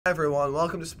Hi everyone,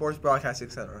 welcome to Sports Broadcasting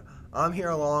Center. I'm here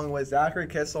along with Zachary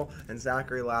Kissel and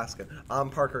Zachary Laskin. I'm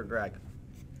Parker Gregg.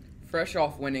 Fresh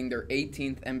off winning their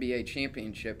 18th NBA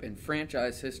championship in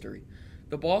franchise history,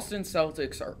 the Boston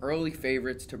Celtics are early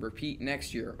favorites to repeat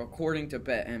next year, according to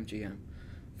BetMGM.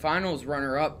 Finals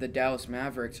runner-up, the Dallas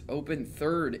Mavericks, opened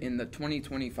third in the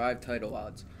 2025 title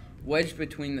odds. Wedged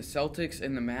between the Celtics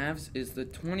and the Mavs is the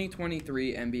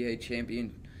 2023 NBA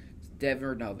champion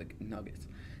Denver Nuggets.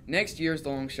 Next year's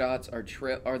long shots are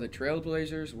the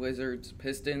Trailblazers, Wizards,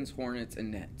 Pistons, Hornets,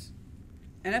 and Nets.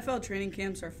 NFL training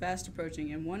camps are fast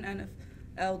approaching, and one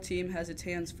NFL team has its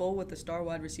hands full with the star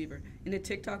wide receiver. In a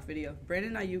TikTok video,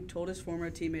 Brandon Ayuk told his former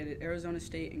teammate at Arizona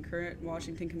State and current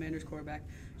Washington Commanders quarterback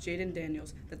Jayden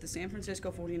Daniels that the San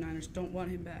Francisco 49ers don't want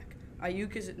him back.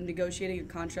 Ayuk is negotiating a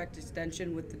contract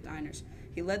extension with the Niners.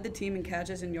 He led the team in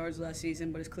catches and yards last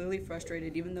season, but is clearly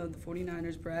frustrated even though the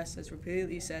 49ers brass has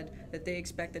repeatedly said that they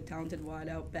expect a talented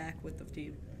wideout back with the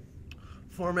team.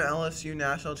 Former LSU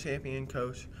national champion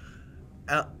coach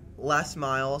Les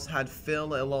Miles had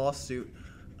filed a lawsuit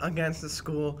against the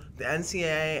school, the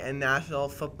NCAA, and National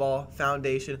Football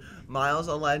Foundation. Miles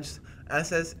alleged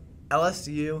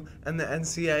LSU and the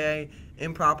NCAA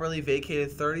improperly vacated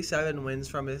 37 wins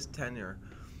from his tenure,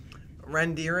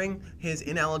 rendering his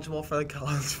ineligible for the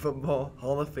College Football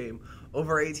Hall of Fame.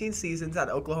 Over 18 seasons at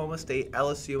Oklahoma State,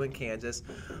 LSU, and Kansas,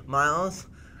 Miles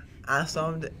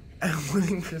assumed a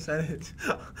winning percentage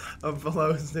of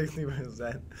below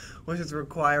 60%, which is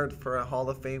required for a Hall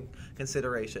of Fame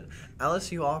consideration.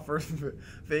 LSU offers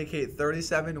vacate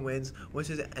 37 wins, which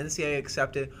is NCAA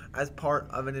accepted as part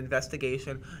of an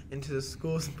investigation into the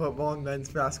school's football and men's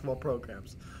basketball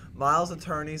programs. Miles'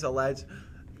 attorneys allege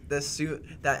the suit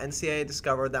that NCAA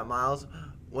discovered that Miles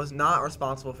was not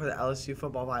responsible for the LSU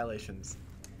football violations.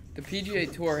 The PGA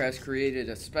Tour has created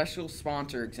a special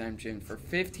sponsor exemption for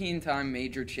 15-time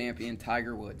major champion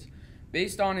Tiger Woods.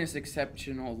 Based on his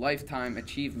exceptional lifetime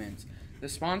achievements, the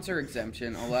sponsor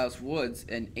exemption allows Woods,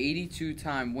 an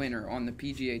 82-time winner on the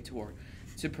PGA Tour,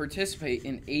 to participate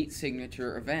in 8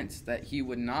 signature events that he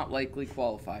would not likely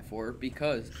qualify for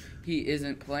because he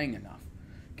isn't playing enough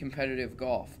competitive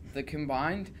golf. The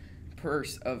combined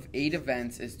purse of 8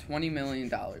 events is $20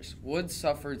 million. Woods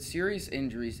suffered serious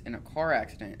injuries in a car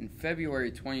accident in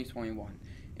February 2021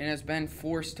 and has been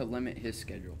forced to limit his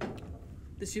schedule.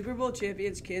 The Super Bowl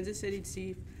champions Kansas City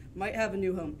Chiefs might have a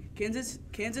new home. Kansas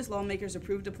lawmakers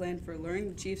approved a plan for luring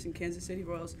the Chiefs and Kansas City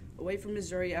Royals away from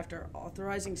Missouri after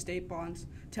authorizing state bonds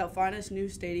to help finance new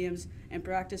stadiums and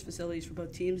practice facilities for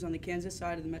both teams on the Kansas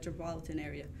side of the metropolitan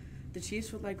area. The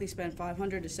Chiefs would likely spend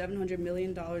 $500 to $700 million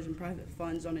in private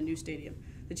funds on a new stadium.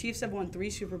 The Chiefs have won 3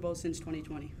 Super Bowls since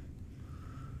 2020.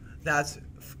 That's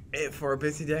it for a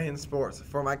busy day in sports.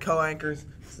 For my co-anchors,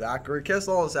 Zachary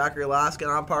Kissel, Zachary Laskin,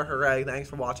 I'm Parker Gregg. Thanks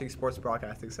for watching Sports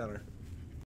Broadcasting Center.